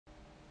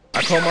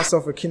I call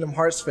myself a Kingdom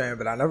Hearts fan,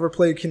 but I never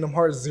played Kingdom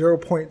Hearts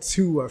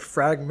 0.2, a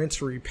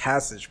fragmentary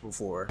passage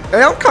before.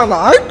 Hey, I'm kinda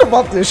hyped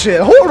about this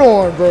shit. Hold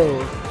on,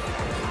 bro.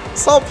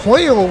 Stop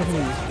playing with me.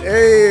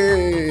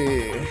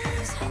 Hey,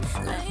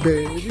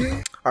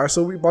 baby. Alright,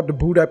 so we about to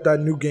boot up that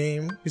new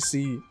game. You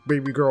see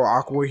baby girl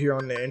Aqua here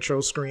on the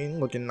intro screen.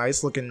 Looking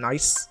nice, looking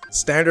nice.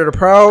 Standard of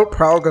proud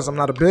because I'm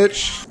not a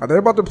bitch. Are they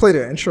about to play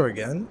the intro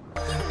again?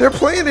 They're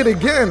playing it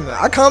again.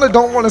 I kinda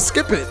don't want to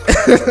skip it.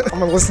 I'm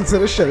gonna listen to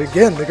this shit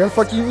again, nigga.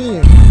 Fuck you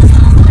mean?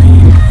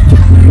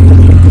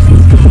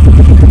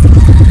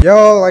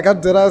 Yo, like I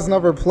deadass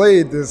never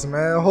played this,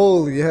 man.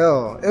 Holy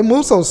hell. It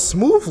moves so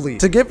smoothly.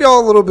 To give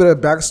y'all a little bit of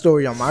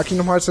backstory on my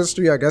Kingdom Hearts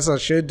history, I guess I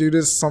should do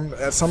this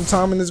at some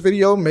time in this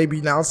video. Maybe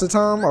now's the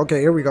time. Okay,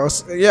 here we go.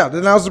 Yeah,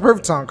 now's the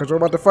perfect time because we're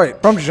about to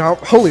fight. From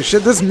jump. Holy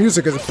shit, this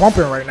music is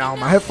bumping right now on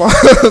my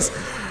headphones.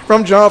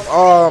 From jump,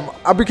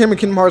 I became a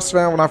Kingdom Hearts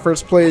fan when I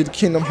first played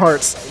Kingdom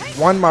Hearts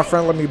 1. My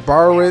friend let me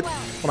borrow it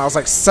when I was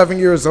like 7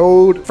 years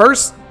old.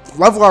 First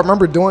level I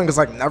remember doing is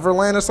like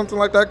Neverland or something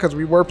like that because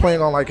we were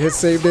playing on like his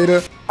save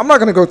data. I'm not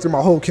gonna go through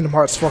my whole Kingdom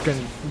Hearts fucking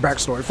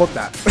backstory. Fuck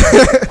that.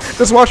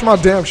 Just watch my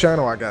damn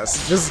channel, I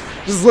guess. Just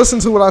listen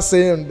to what I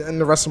say in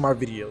the rest of my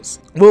videos.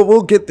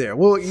 We'll get there.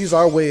 We'll ease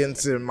our way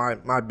into my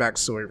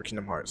backstory for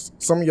Kingdom Hearts.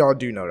 Some of y'all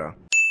do know though.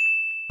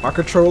 My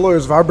controller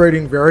is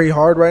vibrating very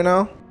hard right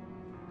now.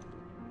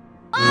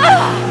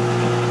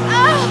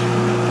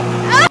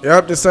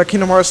 Yep, this is that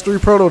Kingdom Hearts 3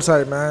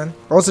 prototype, man.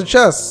 Oh, it's a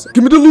chest.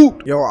 Give me the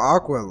loot. Yo,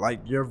 Aqua,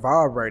 like your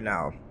vibe right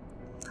now.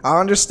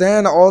 I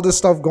understand all this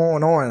stuff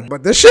going on,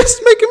 but this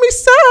shit's making me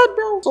sad,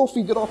 bro.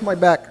 Sophie, get off my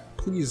back.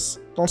 Please,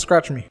 don't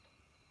scratch me.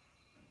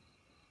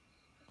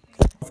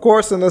 Of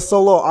course, in the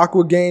solo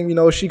Aqua game, you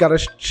know, she gotta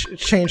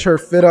change her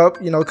fit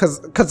up, you know,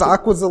 cause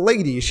Aqua's a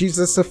lady. She's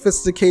a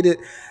sophisticated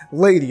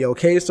lady,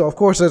 okay? So of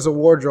course there's a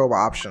wardrobe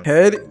option.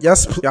 Head,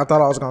 yes, y'all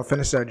thought I was gonna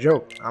finish that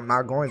joke. I'm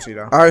not going to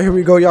though. All right, here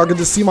we go. Y'all get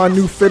to see my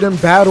new fit in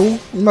battle.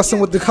 You messing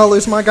with the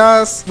colors, my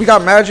guys. We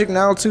got magic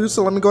now too,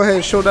 so let me go ahead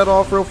and show that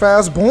off real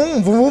fast.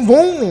 Boom, boom,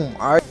 boom.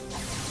 All right.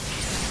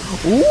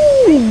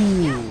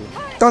 Ooh,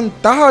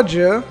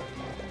 Tantaja.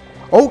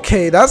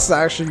 Okay, that's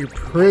actually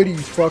pretty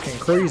fucking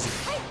crazy.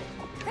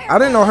 I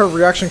didn't know her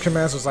reaction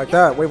commands was like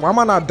that. Wait, why am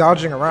I not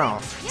dodging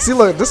around? See,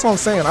 look, this is what I'm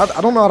saying. I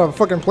don't know how to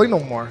fucking play no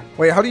more.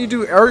 Wait, how do you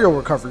do aerial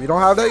recovery? You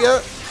don't have that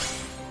yet?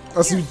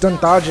 Unless you done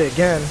dodge it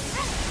again.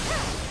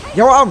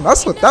 Yo, I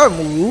mess with that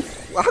move.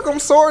 How come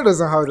Sora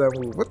doesn't have that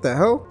move? What the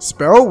hell?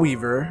 Spell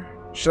Weaver.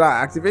 Should I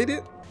activate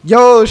it?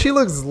 Yo, she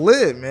looks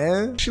lit,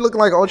 man. She looking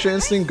like Ultra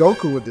Instinct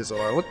Goku with this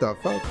aura. What the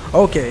fuck?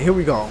 Okay, here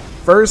we go.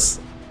 First,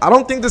 I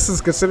don't think this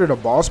is considered a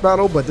boss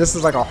battle, but this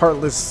is like a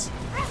heartless,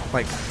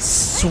 like,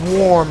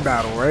 swarm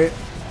battle, right?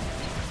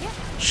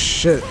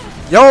 Shit.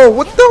 Yo,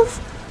 what the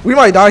f— we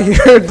might die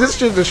here. This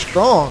shit is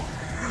strong.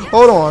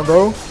 Hold on,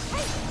 bro.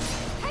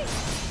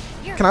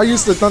 Can I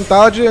use the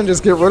Tantaja and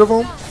just get rid of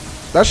him?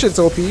 That shit's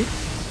OP.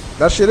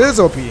 That shit is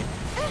OP.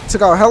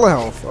 Took out hella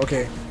health.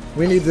 Okay.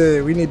 We need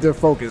to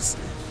focus.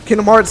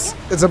 Kingdom Hearts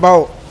is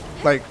about,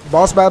 like,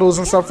 boss battles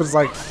and stuff is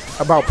like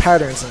about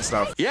patterns and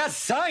stuff. Yes,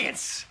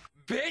 science.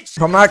 Bitch.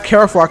 If I'm not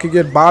careful, I could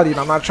get bodied.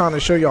 I'm not trying to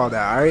show y'all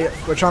that, alright?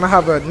 We're trying to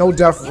have a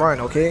no-death run,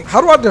 okay?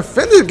 How do I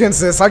defend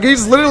against this? Like,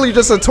 he's literally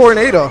just a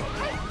tornado.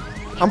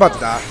 I'm about to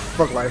die.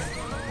 Fuck life.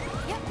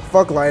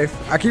 Fuck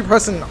life. I keep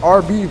pressing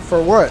RB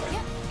for what?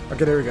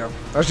 Okay, there we go.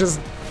 That's just—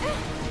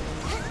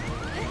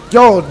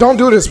 yo, don't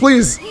do this,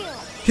 please.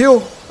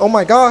 Heal. Oh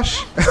my gosh.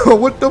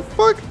 What the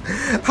fuck?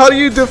 How do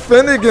you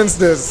defend against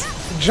this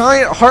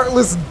giant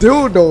heartless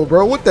dildo,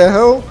 bro? What the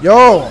hell?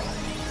 Yo.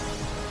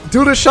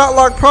 Do the shot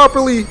lock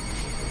properly.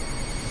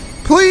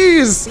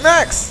 Please,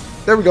 Max.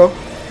 There we go.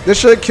 This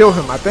should kill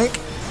him, I think.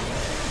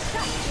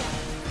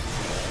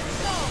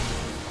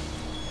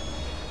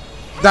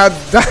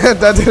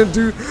 That didn't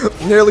do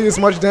nearly as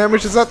much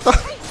damage as I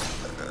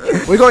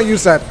thought. We're gonna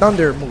use that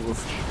thunder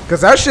move,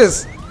 cause that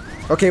shit's—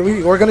 okay,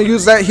 we're gonna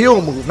use that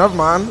heal move. Never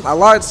mind, I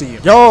lied to you.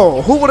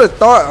 Yo, who would have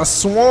thought a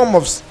swarm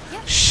of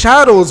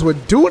shadows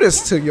would do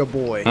this to your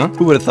boy? Huh?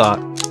 Who would have thought?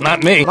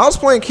 Not me. When I was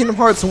playing Kingdom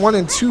Hearts 1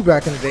 and 2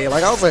 back in the day,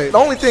 like, I was like, the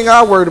only thing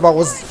I worried about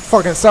was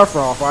fucking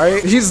Sephiroth,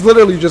 alright? He's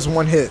literally just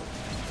one hit.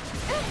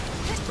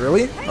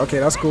 Really? Okay,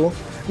 that's cool.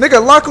 Nigga,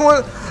 lock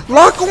on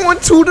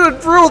to the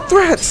real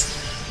threats.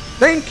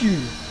 Thank you.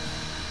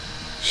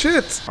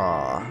 Shit.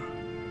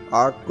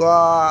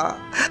 Agua.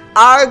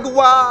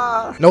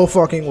 No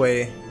fucking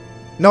way.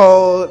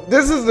 No,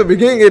 this is the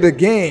beginning of the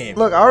game.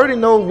 Look, I already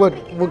know what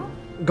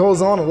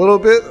goes on a little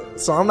bit,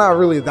 so I'm not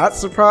really that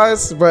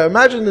surprised. But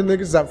imagine the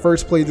niggas that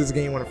first played this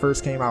game when it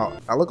first came out.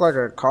 I look like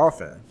a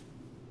coffin.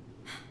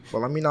 But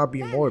let me not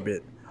be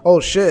morbid.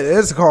 Oh shit, it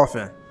is a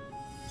coffin.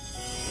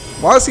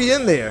 Why is he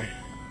in there?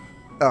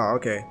 Oh,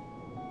 okay.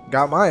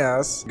 Got my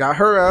ass. Got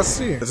her ass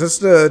too. Is this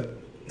the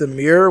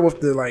mirror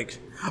with the, like—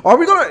 are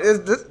we gonna—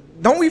 is this—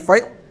 don't we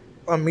fight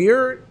a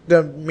mirror?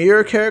 The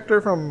mirror character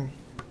from—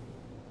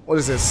 what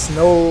is this?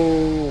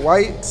 Snow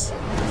White?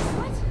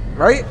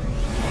 Right?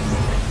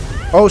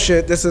 Oh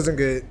shit, this isn't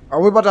good.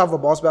 Are we about to have a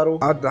boss battle?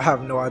 I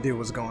have no idea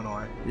what's going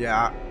on.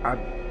 Yeah,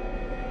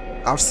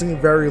 I've seen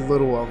very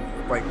little of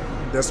like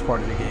this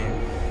part of the game.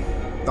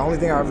 The only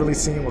thing I've really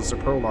seen was the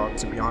prologue,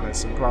 to be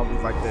honest, and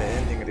probably like the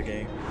ending of the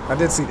game. I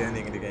did see the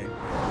ending of the game.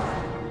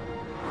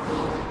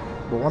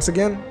 But once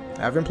again,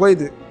 I haven't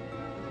played it.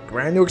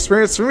 Brand new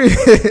experience for me.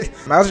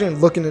 Imagine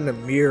looking in the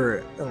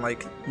mirror and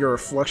like your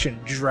reflection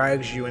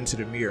drags you into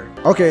the mirror.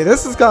 Okay,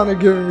 this is kind of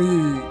giving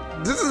me,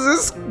 this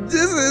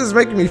is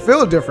making me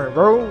feel different,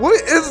 bro.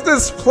 What is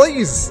this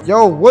place?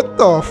 Yo, what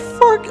the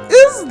fuck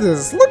is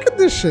this? Look at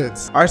this shit.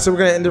 All right, so we're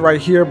gonna end it right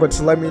here, but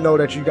to let me know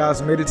that you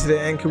guys made it to the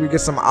end, can we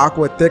get some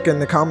Aqua Thick in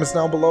the comments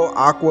down below?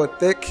 Aqua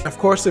Thick. Of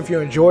course, if you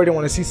enjoyed and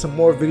want to see some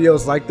more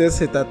videos like this,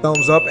 hit that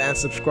thumbs up and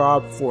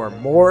subscribe for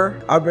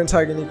more. I've been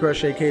Tiger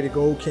Crochet K, the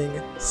Gold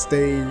King.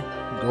 Stay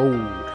gold.